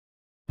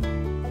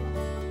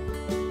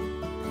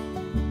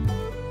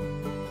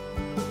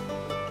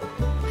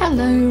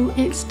Hello,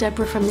 it's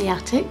Deborah from the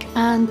attic,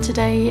 and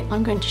today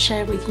I'm going to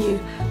share with you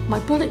my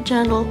bullet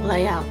journal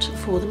layout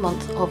for the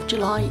month of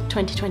July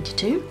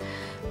 2022.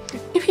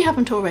 If you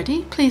haven't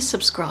already, please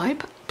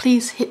subscribe,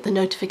 please hit the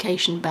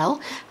notification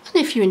bell, and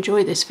if you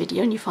enjoy this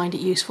video and you find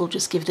it useful,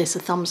 just give this a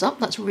thumbs up.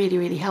 That's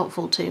really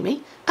helpful to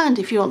me. And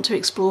if you want to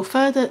explore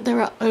further, there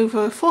are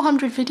over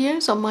 400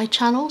 videos on my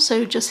channel,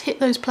 so just hit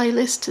those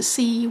playlists to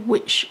see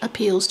which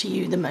appeals to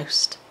you the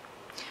most.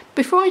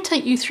 Before I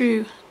take you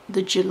through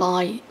the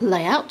July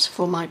layout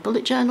for my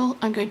bullet journal,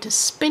 I'm going to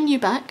spin you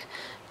back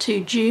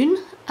to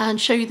June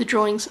and show you the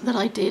drawings that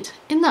I did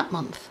in that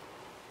month.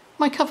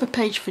 My cover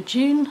page for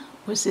June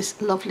was this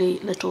lovely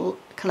little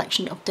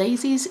collection of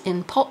daisies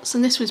in pots,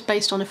 and this was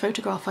based on a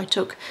photograph I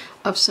took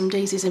of some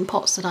daisies in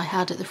pots that I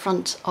had at the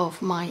front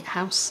of my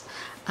house.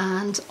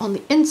 And on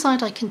the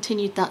inside I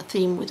continued that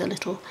theme with a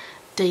little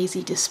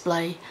daisy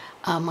display.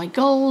 My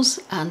goals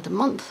and the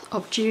month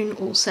of June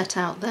all set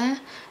out there.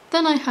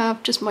 Then I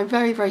have just my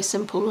very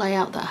simple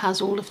layout that has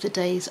all of the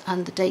days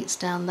and the dates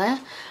down there.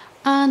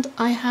 And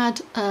I had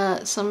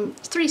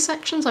three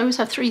sections. I always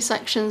have three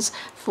sections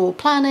for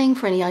planning,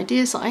 for any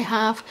ideas that I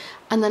have,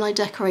 and then I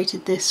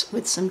decorated this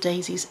with some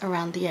daisies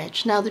around the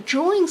edge. Now the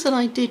drawings that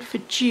I did for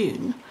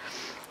June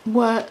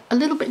were a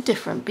little bit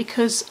different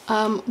because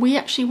we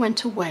actually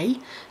went away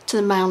to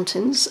the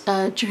mountains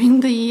during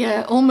the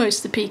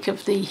almost the peak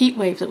of the heat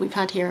wave that we've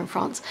had here in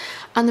France,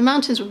 and the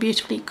mountains were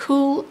beautifully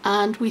cool,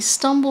 and we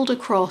stumbled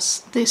across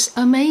this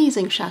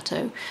amazing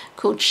chateau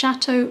called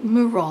Chateau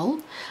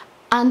Merol,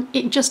 and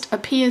it just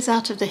appears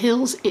out of the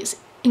hills. It's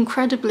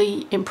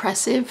incredibly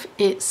impressive.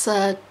 It's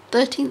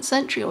 13th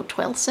century or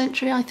 12th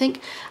century, I think,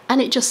 and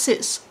it just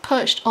sits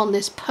perched on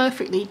this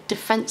perfectly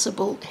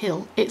defensible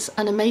hill. It's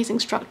an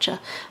amazing structure,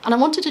 and I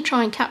wanted to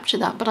try and capture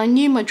that, but I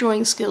knew my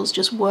drawing skills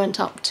just weren't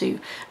up to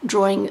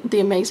drawing the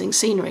amazing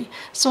scenery.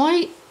 So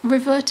I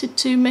reverted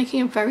to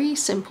making a very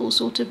simple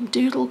sort of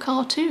doodle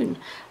cartoon,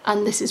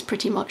 and this is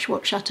pretty much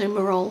what Chateau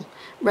Merol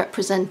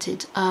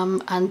represented.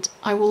 And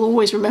I will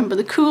always remember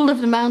the cool of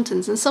the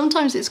mountains, and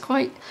sometimes it's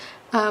quite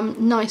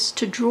nice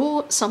to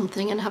draw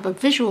something and have a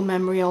visual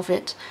memory of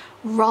it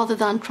rather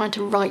than trying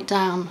to write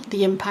down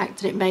the impact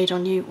that it made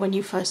on you when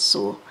you first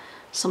saw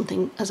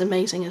something as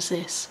amazing as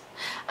this.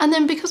 And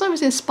then because I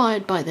was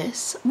inspired by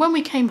this, when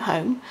we came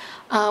home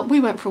we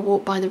went for a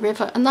walk by the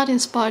river, and that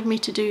inspired me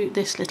to do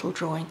this little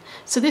drawing.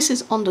 So this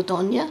is on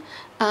Dordogne,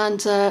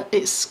 and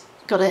it's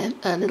got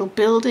a little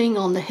building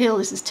on the hill.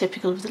 This is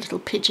typical of the little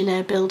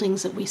pigeon-air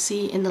buildings that we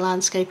see in the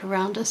landscape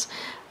around us.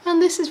 And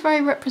this is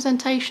very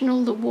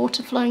representational, the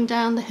water flowing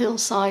down the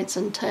hillsides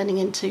and turning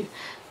into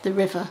the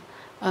river,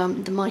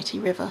 the mighty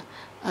river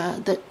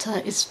that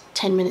is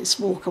 10 minutes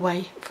walk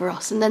away for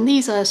us. And then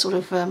these are sort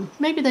of,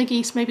 maybe they're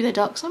geese, maybe they're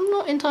ducks, I'm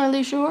not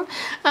entirely sure,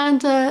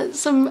 and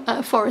some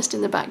forest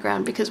in the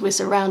background because we're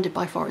surrounded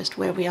by forest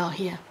where we are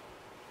here.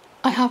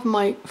 I have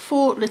my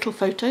 4 little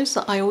photos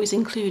that I always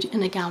include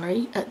in a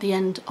gallery at the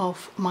end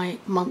of my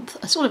month,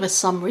 a sort of a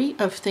summary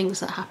of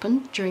things that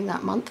happened during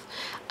that month.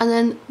 And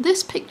then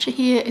this picture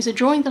here is a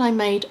drawing that I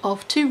made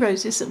of 2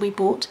 roses that we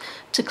bought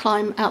to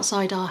climb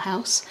outside our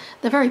house.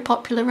 They're very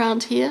popular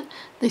around here.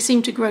 They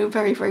seem to grow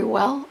very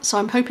well, so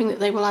I'm hoping that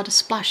they will add a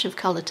splash of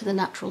colour to the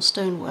natural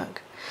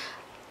stonework.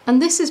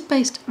 And this is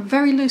based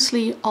very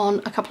loosely on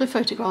a couple of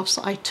photographs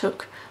that I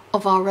took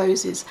of our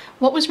roses.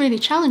 What was really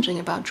challenging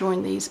about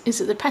drawing these is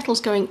that the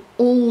petals going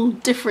all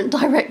different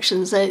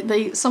directions.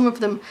 Some of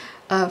them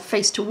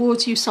face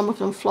towards you, some of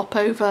them flop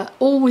over,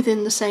 all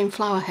within the same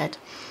flower head.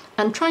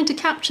 And trying to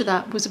capture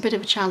that was a bit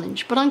of a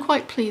challenge, but I'm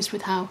quite pleased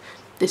with how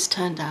this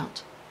turned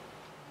out.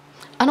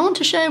 And I want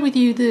to share with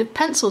you the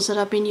pencils that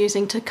I've been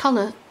using to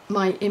colour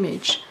my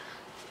image.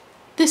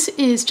 This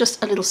is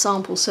just a little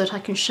sample so that I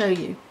can show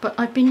you, but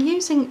I've been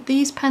using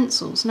these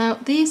pencils. Now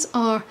these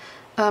are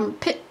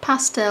Pit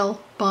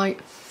Pastel by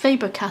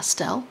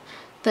Faber-Castell.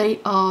 They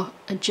are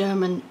a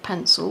German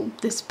pencil.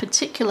 This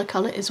particular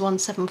colour is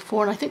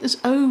 174, and I think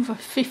there's over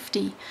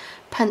 50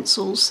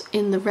 pencils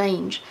in the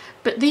range,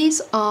 but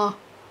these are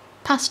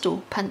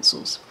pastel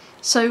pencils,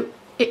 so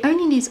it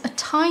only needs a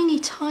tiny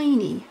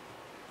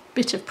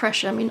bit of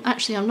pressure. I mean,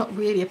 actually I'm not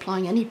really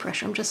applying any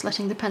pressure, I'm just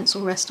letting the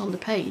pencil rest on the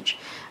page,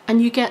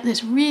 and you get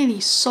this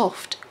really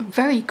soft,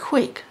 very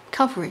quick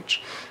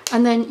coverage.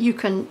 And then you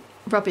can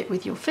rub it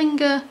with your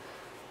finger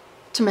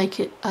to make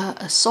it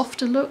a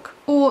softer look.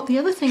 Or the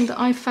other thing that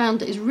I've found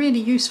that is really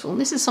useful,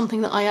 and this is something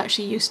that I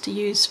actually used to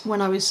use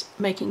when I was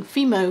making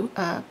Fimo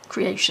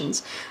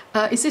creations,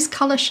 is this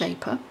colour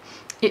shaper.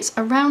 It's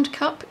a round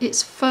cup,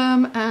 it's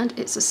firm, and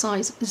it's a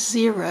size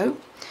 0.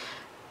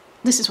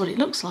 This is what it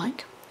looks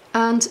like.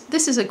 And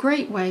this is a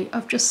great way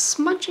of just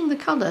smudging the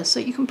colour, so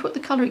you can put the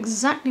colour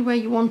exactly where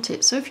you want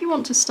it. So if you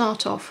want to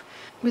start off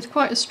with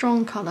quite a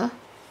strong colour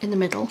in the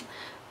middle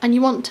and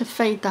you want to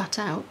fade that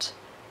out,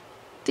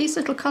 these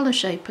little colour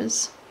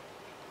shapers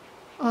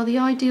are the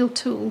ideal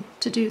tool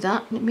to do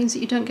that, and it means that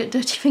you don't get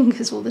dirty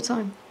fingers all the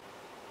time.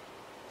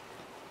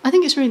 I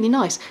think it's really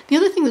nice. The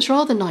other thing that's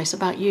rather nice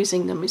about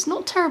using them, it's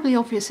not terribly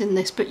obvious in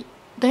this, but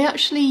they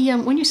actually,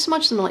 when you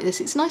smudge them like this,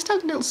 it's nice to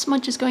have little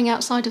smudges going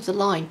outside of the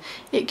line.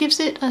 It gives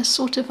it a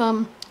sort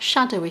of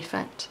shadow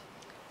effect.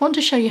 I want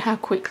to show you how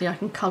quickly I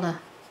can colour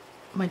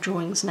my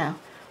drawings now.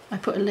 I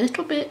put a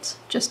little bit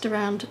just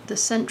around the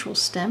central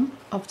stem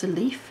of the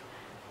leaf.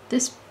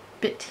 This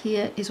bit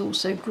here is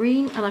also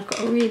green, and I've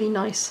got a really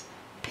nice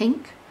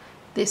pink.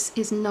 This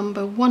is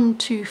number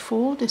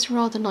 124, this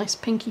rather nice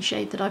pinky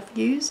shade that I've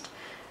used.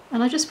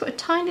 And I just put a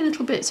tiny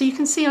little bit, so you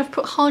can see I've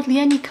put hardly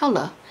any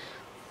colour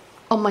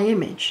on my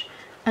image,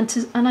 and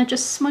I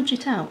just smudge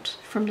it out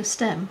from the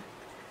stem,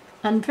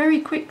 and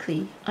very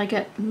quickly I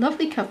get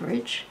lovely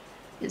coverage.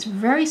 It's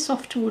very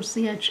soft towards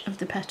the edge of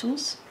the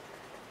petals,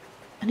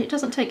 and it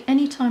doesn't take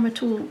any time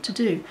at all to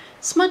do.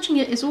 Smudging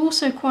it is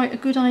also quite a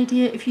good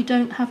idea if you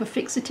don't have a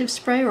fixative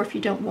spray, or if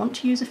you don't want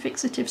to use a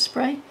fixative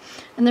spray.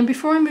 And then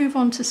before I move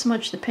on to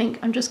smudge the pink,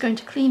 I'm just going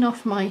to clean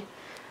off the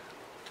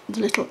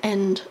little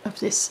end of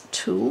this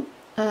tool.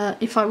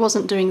 If I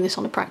wasn't doing this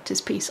on a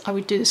practice piece, I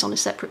would do this on a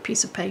separate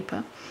piece of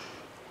paper.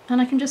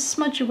 And I can just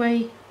smudge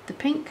away the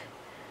pink,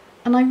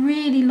 and I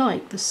really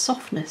like the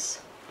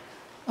softness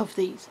of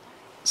these.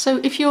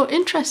 So if you're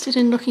interested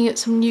in looking at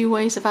some new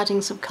ways of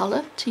adding some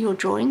colour to your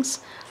drawings,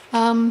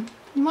 you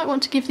might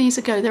want to give these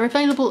a go. They're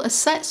available as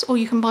sets, or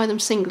you can buy them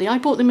singly. I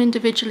bought them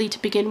individually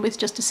to begin with,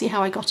 just to see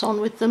how I got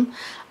on with them,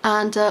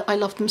 and I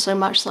loved them so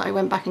much that I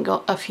went back and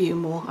got a few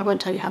more. I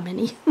won't tell you how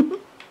many.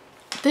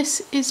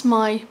 This is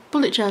my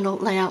bullet journal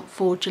layout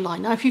for July.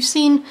 Now, if you've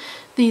seen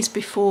these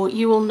before,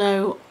 you will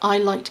know I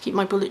like to keep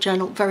my bullet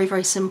journal very,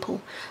 very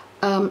simple.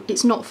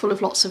 It's not full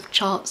of lots of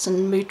charts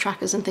and mood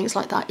trackers and things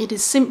like that. It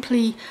is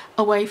simply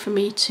a way for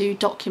me to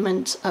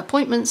document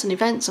appointments and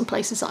events and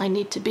places that I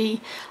need to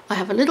be. I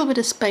have a little bit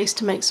of space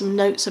to make some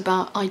notes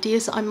about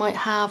ideas that I might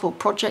have or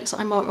projects that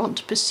I might want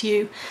to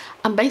pursue,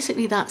 and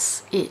basically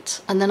that's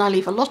it. And then I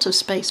leave a lot of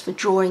space for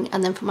drawing,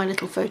 and then for my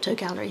little photo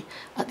gallery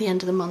at the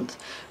end of the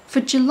month. For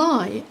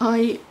July,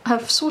 I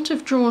have sort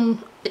of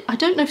drawn, I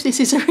don't know if this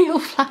is a real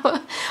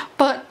flower,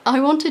 but I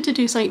wanted to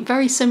do something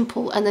very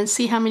simple and then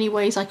see how many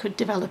ways I could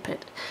develop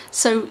it.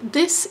 So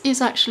this is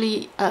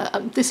actually,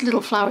 this little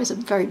flower is a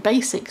very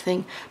basic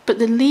thing, but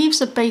the leaves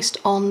are based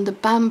on the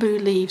bamboo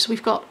leaves.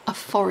 We've got a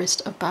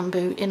forest of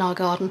bamboo in our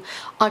garden.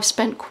 I've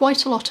spent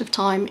quite a lot of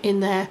time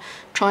in there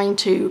trying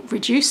to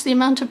reduce the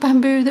amount of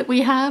bamboo that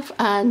we have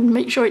and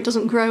make sure it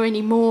doesn't grow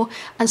anymore.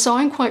 And so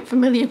I'm quite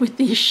familiar with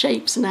these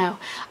shapes now.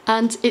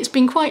 And it's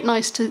been quite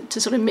nice to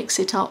sort of mix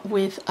it up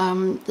with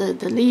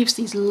the leaves,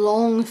 these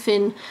long,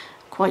 thin,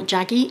 quite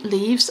jaggy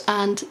leaves,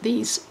 and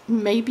these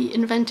maybe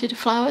invented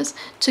flowers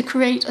to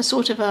create a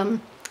sort of a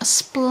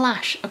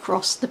splash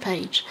across the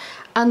page.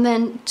 And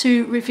then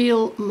to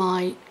reveal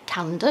my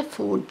calendar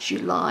for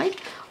July,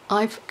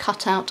 I've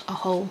cut out a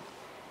hole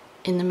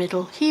in the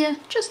middle here,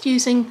 just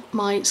using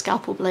my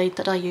scalpel blade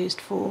that I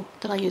used for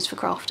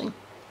crafting.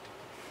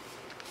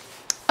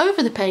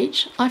 Over the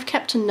page, I've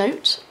kept a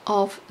note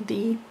of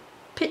the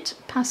Pitt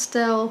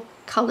pastel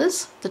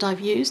colours that I've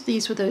used.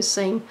 These were those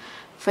same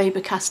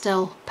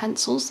Faber-Castell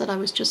pencils that I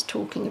was just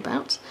talking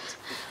about.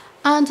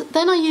 And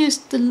then I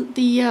used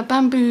the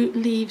bamboo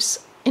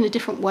leaves in a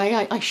different way.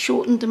 I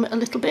shortened them a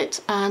little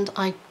bit, and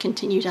I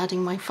continued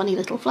adding my funny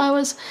little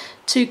flowers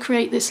to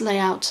create this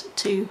layout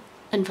to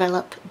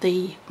envelop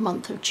the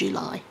month of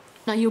July.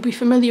 Now, you'll be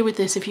familiar with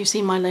this if you've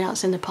seen my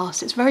layouts in the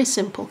past. It's very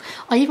simple.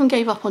 I even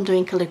gave up on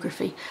doing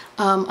calligraphy.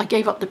 I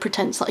gave up the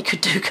pretense that I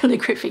could do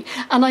calligraphy,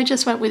 and I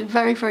just went with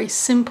very, very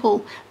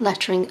simple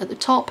lettering at the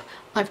top.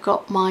 I've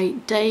got my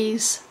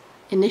day's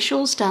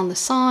initials down the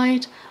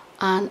side,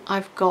 and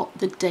I've got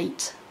the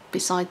date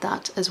beside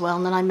that as well,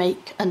 and then I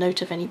make a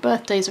note of any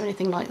birthdays or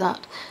anything like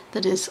that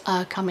that is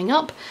coming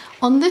up.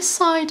 On this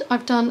side,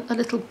 I've done a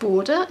little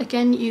border,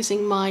 again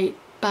using my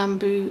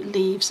bamboo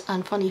leaves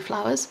and funny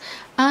flowers,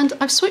 and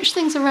I've switched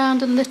things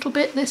around a little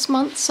bit this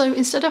month. So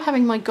instead of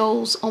having my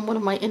goals on one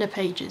of my inner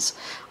pages,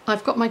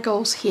 I've got my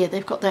goals here.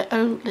 They've got their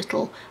own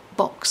little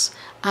box,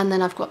 and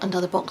then I've got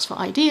another box for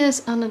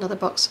ideas and another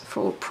box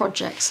for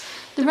projects.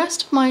 The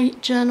rest of my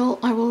journal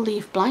I will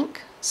leave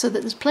blank so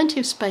that there's plenty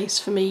of space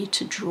for me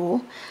to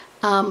draw.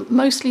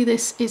 Mostly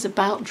this is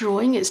about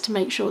drawing. It's to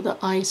make sure that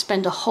I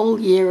spend a whole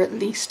year at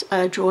least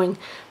drawing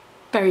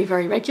very,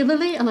 very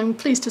regularly, and I'm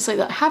pleased to say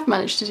that I have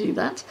managed to do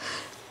that.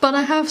 But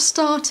I have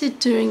started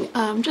doing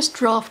just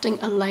drafting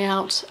a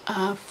layout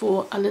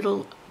for a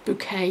little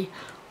bouquet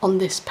on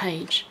this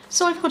page.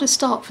 So I've got a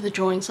start for the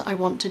drawings that I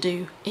want to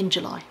do in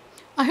July.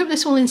 I hope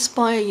this will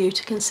inspire you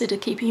to consider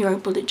keeping your own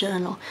bullet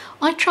journal.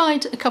 I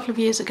tried a couple of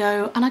years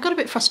ago, and I got a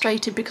bit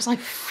frustrated because I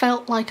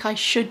felt like I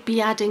should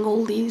be adding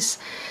all these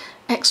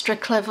extra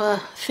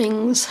clever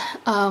things,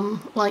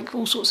 like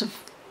all sorts of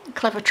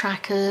clever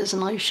trackers,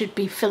 and I should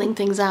be filling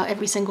things out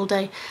every single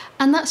day,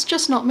 and that's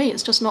just not me.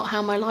 It's just not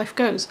how my life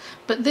goes.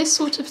 But this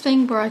sort of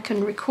thing where I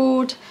can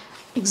record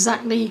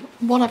exactly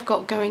what I've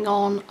got going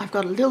on, I've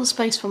got a little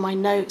space for my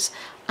notes,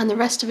 and the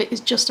rest of it is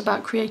just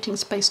about creating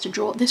space to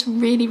draw. This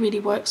really, really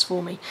works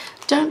for me.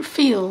 Don't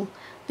feel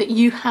that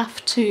you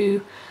have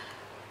to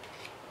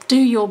do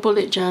your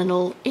bullet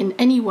journal in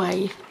any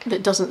way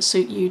that doesn't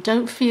suit you.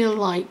 Don't feel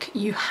like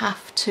you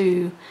have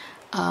to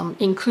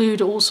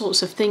include all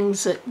sorts of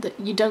things that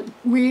you don't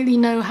really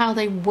know how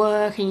they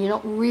work and you're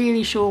not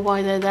really sure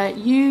why they're there.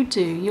 You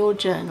do your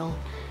journal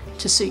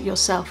to suit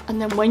yourself,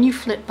 and then when you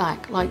flip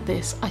back like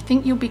this, I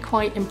think you'll be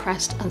quite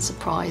impressed and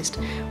surprised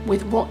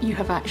with what you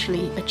have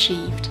actually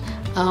achieved.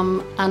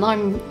 And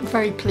I'm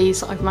very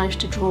pleased that I've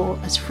managed to draw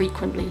as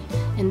frequently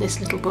in this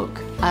little book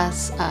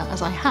as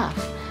I have.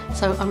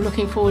 So I'm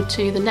looking forward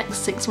to the next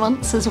 6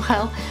 months as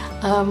well.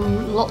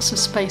 Lots of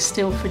space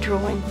still for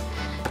drawing.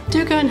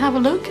 Do go and have a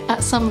look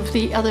at some of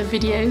the other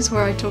videos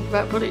where I talk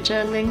about bullet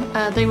journaling.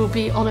 They will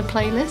be on a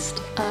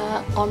playlist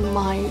on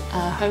my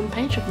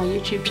homepage of my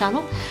YouTube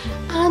channel.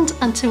 And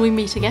until we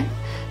meet again,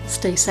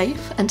 stay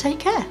safe and take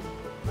care.